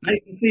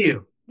 Nice to see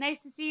you.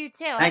 Nice to see you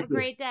too. Have a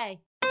great day.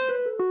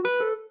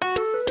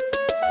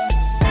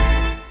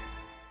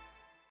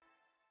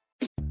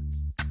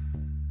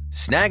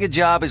 Snag a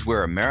Job is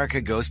where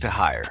America goes to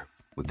hire,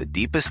 with the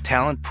deepest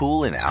talent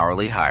pool in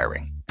hourly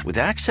hiring. With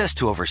access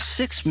to over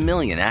 6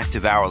 million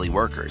active hourly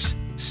workers,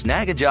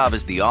 Snag a Job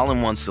is the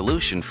all-in-one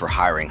solution for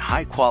hiring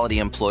high-quality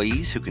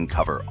employees who can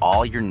cover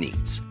all your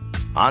needs.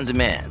 On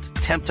demand,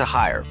 temp to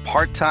hire,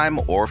 part-time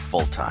or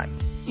full-time.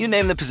 You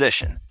name the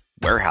position.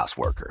 Warehouse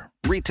worker,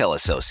 retail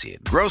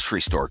associate,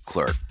 grocery store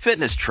clerk,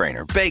 fitness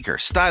trainer, baker,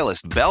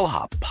 stylist,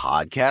 bellhop,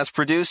 podcast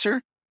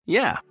producer.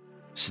 Yeah,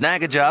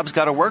 Snag a Job's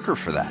got a worker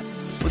for that.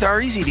 With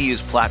our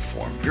easy-to-use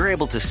platform, you're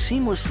able to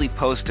seamlessly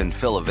post and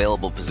fill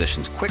available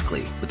positions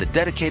quickly with a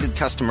dedicated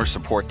customer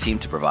support team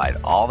to provide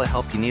all the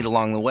help you need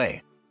along the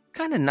way.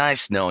 Kind of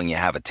nice knowing you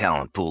have a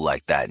talent pool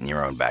like that in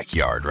your own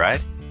backyard,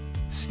 right?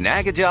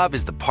 Snag-a-Job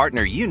is the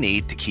partner you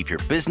need to keep your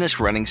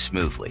business running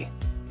smoothly.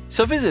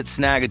 So visit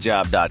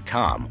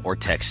snagajob.com or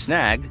text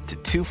snag to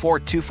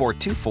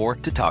 242424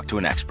 to talk to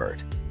an expert.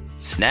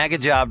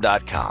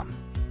 Snagajob.com,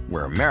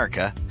 where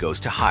America goes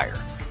to hire.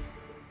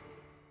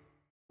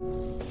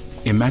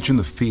 Imagine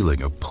the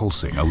feeling of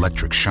pulsing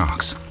electric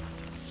shocks.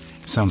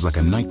 Sounds like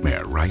a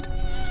nightmare, right?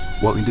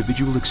 While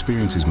individual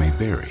experiences may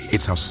vary,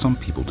 it's how some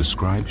people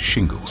describe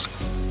shingles.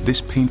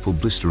 This painful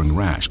blistering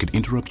rash could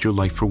interrupt your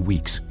life for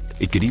weeks.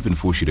 It could even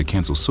force you to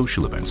cancel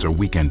social events or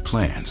weekend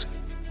plans.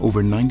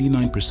 Over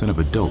 99% of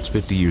adults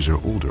 50 years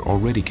or older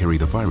already carry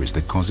the virus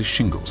that causes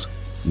shingles.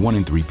 1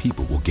 in 3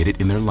 people will get it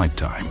in their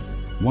lifetime.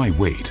 Why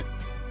wait?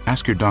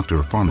 Ask your doctor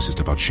or pharmacist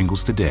about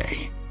shingles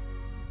today.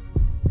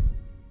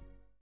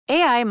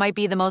 AI might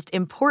be the most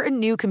important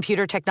new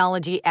computer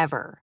technology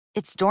ever.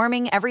 It's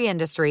storming every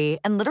industry,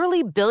 and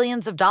literally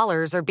billions of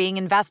dollars are being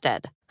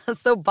invested.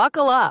 So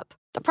buckle up.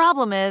 The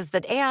problem is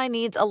that AI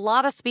needs a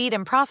lot of speed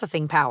and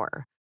processing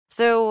power.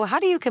 So how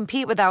do you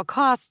compete without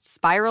costs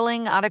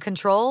spiraling out of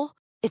control?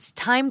 It's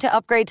time to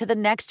upgrade to the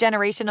next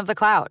generation of the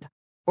cloud.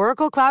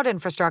 Oracle Cloud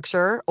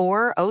Infrastructure,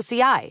 or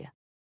OCI.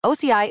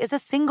 OCI is a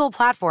single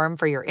platform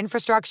for your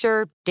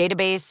infrastructure,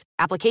 database,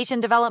 application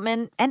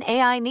development, and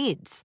AI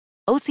needs.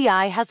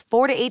 OCI has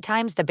 4 to 8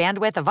 times the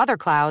bandwidth of other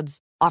clouds,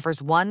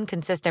 offers one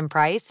consistent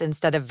price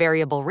instead of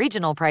variable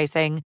regional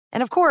pricing,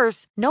 and of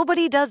course,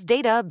 nobody does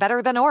data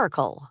better than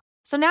Oracle.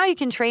 So now you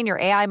can train your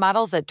AI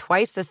models at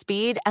twice the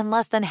speed and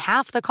less than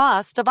half the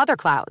cost of other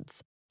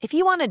clouds. If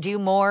you want to do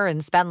more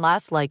and spend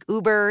less like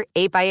Uber,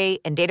 8x8,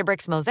 and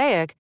Databricks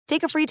Mosaic,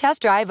 take a free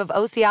test drive of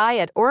OCI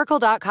at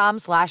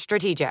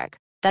oracle.com/strategic.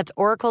 That's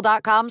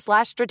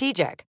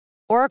oracle.com/strategic.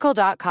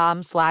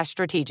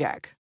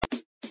 Oracle.com/strategic.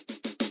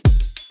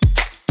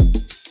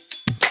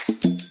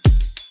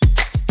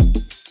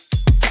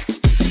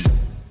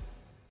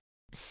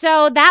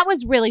 So that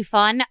was really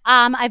fun.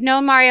 I've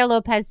known Mario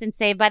Lopez since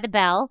Saved by the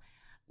Bell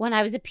when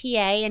I was a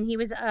PA, and he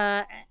was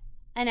an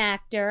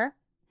actor.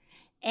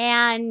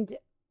 And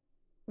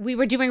we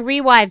were doing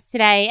Rewives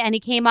today, and he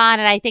came on,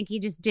 and I think he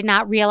just did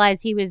not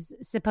realize he was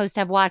supposed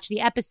to have watched the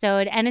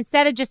episode. And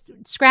instead of just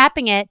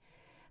scrapping it,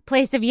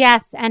 place of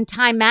yes and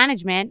time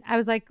management, I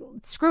was like,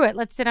 screw it.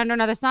 Let's sit under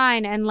another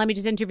sign and let me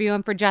just interview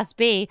him for Just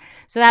Be.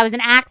 So that was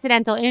an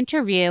accidental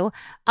interview,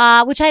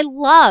 which I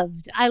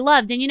loved.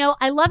 And, you know,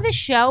 I love this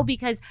show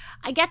because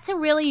I get to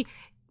really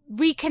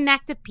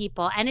reconnect with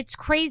people. And it's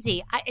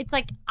crazy. It's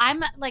like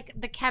I'm like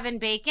the Kevin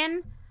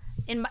Bacon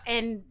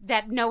in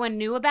that no one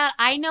knew about.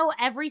 I know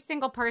every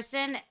single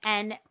person,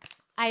 and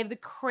I have the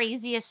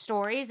craziest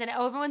stories, and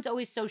everyone's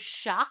always so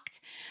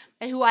shocked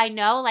at who I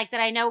know, like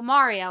that I know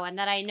Mario and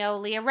that I know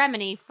Leah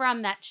Remini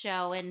from that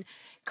show and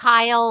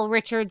Kyle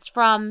Richards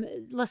from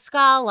La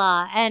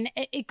Scala, and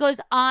it goes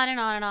on and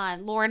on and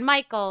on. Lauren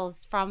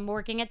Michaels from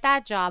working at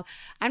that job.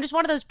 I'm just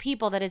one of those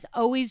people that has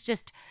always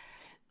just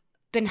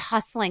been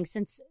hustling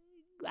since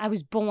I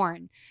was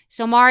born.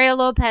 So Mario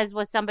Lopez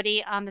was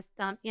somebody on the,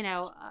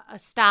 a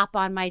stop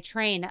on my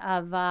train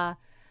of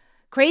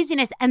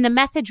craziness. And the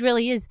message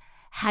really is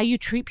how you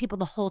treat people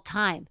the whole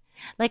time.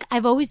 Like,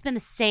 I've always been the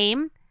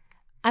same.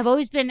 I've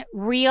always been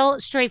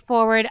real,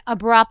 straightforward,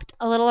 abrupt,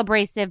 a little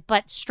abrasive,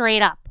 but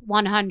straight up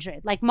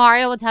 100. Like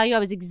Mario will tell you, I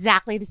was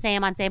exactly the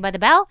same on Saved by the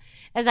Bell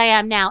as I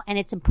am now. And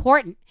it's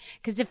important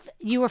because if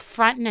you were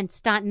fronting and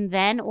stunting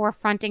then or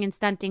fronting and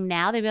stunting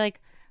now, they'd be like,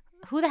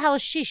 who the hell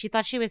is she? She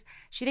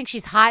thinks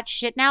she's hot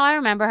shit now. I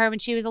remember her when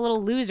she was a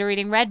little loser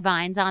eating red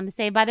vines on the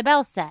Saved by the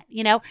Bell set,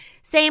 you know?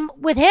 Same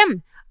with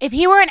him. If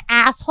he were an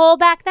asshole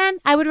back then,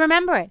 I would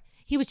remember it.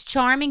 He was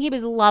charming. He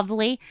was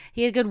lovely.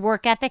 He had a good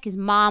work ethic. His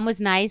mom was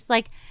nice.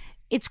 Like,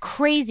 it's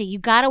crazy. You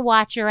got to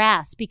watch your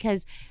ass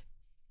because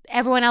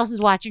everyone else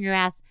is watching your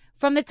ass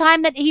from the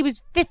time that he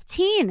was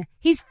 15.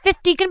 He's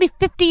going to be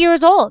 50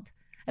 years old.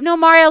 I've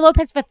known Mario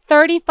Lopez for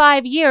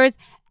 35 years,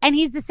 and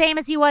he's the same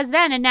as he was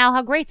then. And now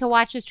how great to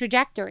watch his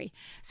trajectory.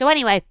 So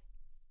anyway,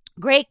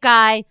 great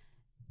guy.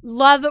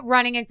 Love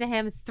running into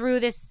him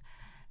through this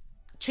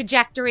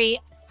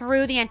trajectory,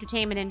 through the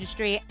entertainment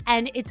industry.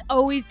 And it's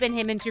always been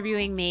him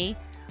interviewing me.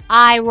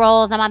 Eye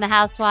rolls. I'm on the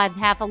Housewives,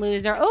 Half a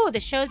Loser. Oh, the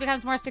show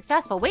becomes more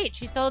successful. Wait,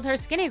 she sold her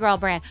Skinny Girl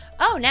brand.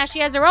 Oh, now she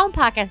has her own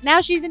podcast.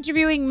 Now she's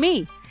interviewing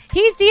me.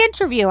 He's the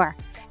interviewer.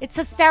 It's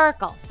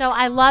hysterical. So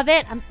I love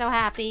it. I'm so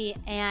happy.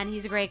 And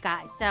he's a great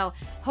guy. So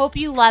hope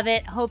you love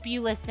it. Hope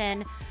you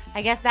listen.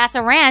 I guess that's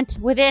a rant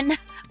within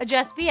a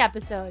Just Be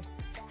episode.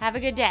 Have a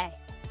good day.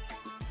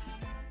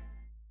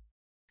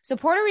 So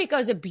Puerto Rico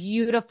is a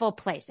beautiful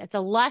place. It's a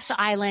lush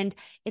island.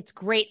 It's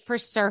great for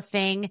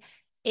surfing.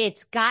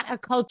 It's got a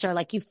culture.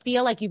 Like, you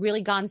feel like you've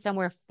really gone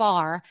somewhere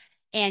far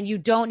and you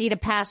don't need a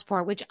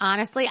passport, which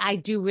honestly, I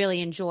do really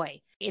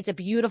enjoy. It's a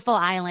beautiful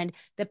island.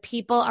 The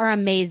people are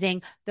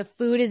amazing. The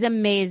food is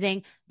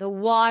amazing. The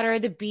water,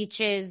 the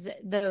beaches,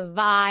 the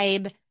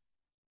vibe.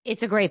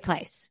 It's a great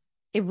place.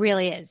 It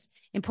really is.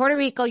 In Puerto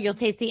Rico, you'll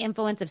taste the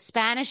influence of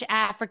Spanish,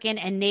 African,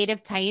 and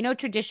native Taino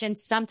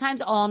traditions,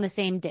 sometimes all in the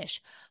same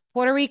dish.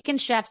 Puerto Rican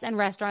chefs and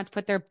restaurants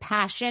put their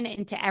passion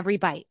into every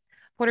bite.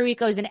 Puerto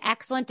Rico is an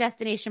excellent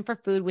destination for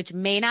food, which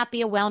may not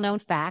be a well-known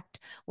fact.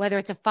 Whether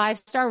it's a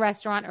 5-star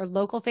restaurant or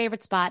local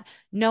favorite spot,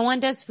 no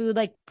one does food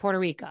like Puerto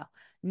Rico.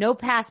 No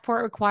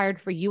passport required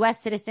for U.S.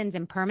 citizens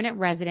and permanent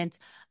residents.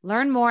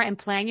 Learn more and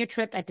plan your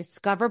trip at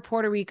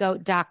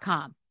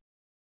discoverpuertorico.com.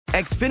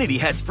 Xfinity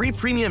has free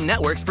premium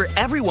networks for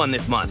everyone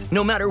this month,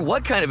 no matter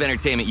what kind of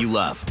entertainment you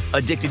love.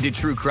 Addicted to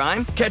true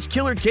crime? Catch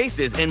killer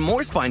cases and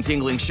more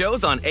spine-tingling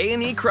shows on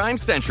A&E Crime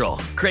Central.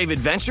 Crave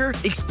adventure?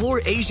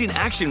 Explore Asian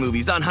action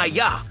movies on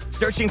Hi-YAH.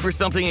 Searching for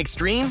something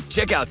extreme?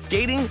 Check out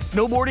skating,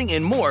 snowboarding,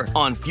 and more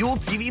on Fuel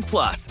TV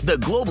Plus, the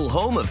global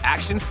home of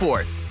action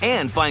sports.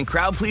 And find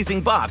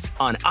crowd-pleasing bops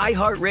on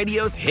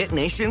iHeartRadio's Hit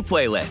Nation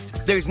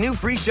playlist. There's new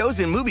free shows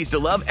and movies to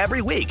love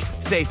every week.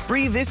 Say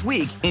free this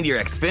week in your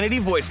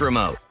Xfinity voice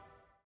remote.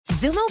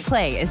 Xumo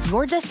Play is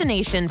your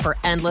destination for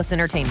endless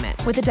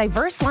entertainment. With a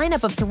diverse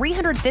lineup of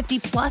 350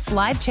 plus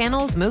live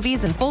channels,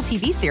 movies, and full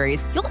TV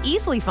series, you'll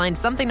easily find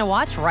something to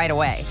watch right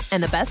away.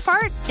 And the best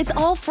part? It's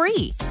all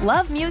free.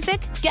 Love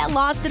music? Get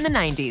lost in the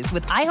 90s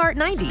with iHeart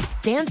 90s,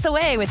 dance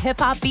away with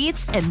hip-hop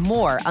beats, and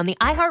more on the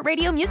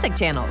iHeartRadio music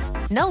channels.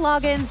 No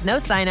logins, no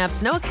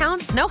signups, no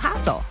accounts, no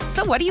hassle.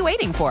 So what are you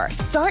waiting for?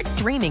 Start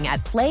streaming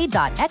at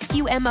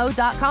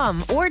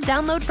play.xumo.com or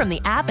download from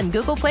the app and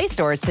Google Play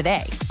stores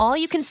today. All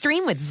you can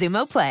stream with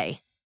Xumo Play.